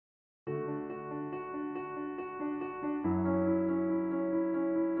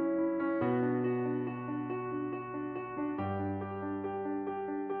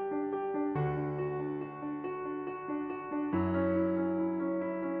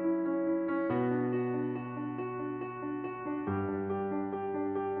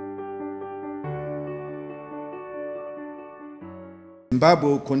Zimbabwe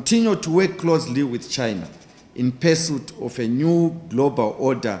will continue to work closely with China in pursuit of a new global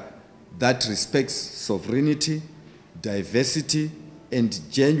order that respects sovereignty, diversity, and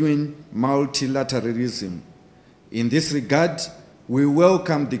genuine multilateralism. In this regard, we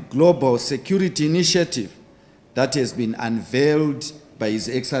welcome the Global Security Initiative that has been unveiled by His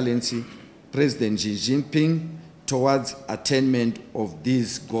Excellency President Xi Jinping towards attainment of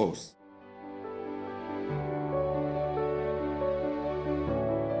these goals.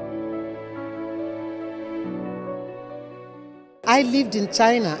 I lived in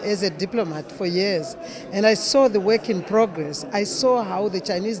China as a diplomat for years, and I saw the work in progress. I saw how the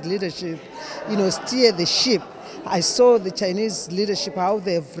Chinese leadership, steer the ship. I saw the Chinese leadership, how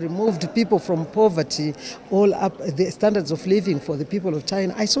they have removed people from poverty, all up the standards of living for the people of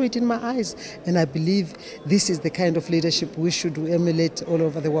China. I saw it in my eyes, and I believe this is the kind of leadership we should emulate all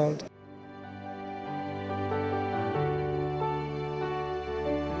over the world.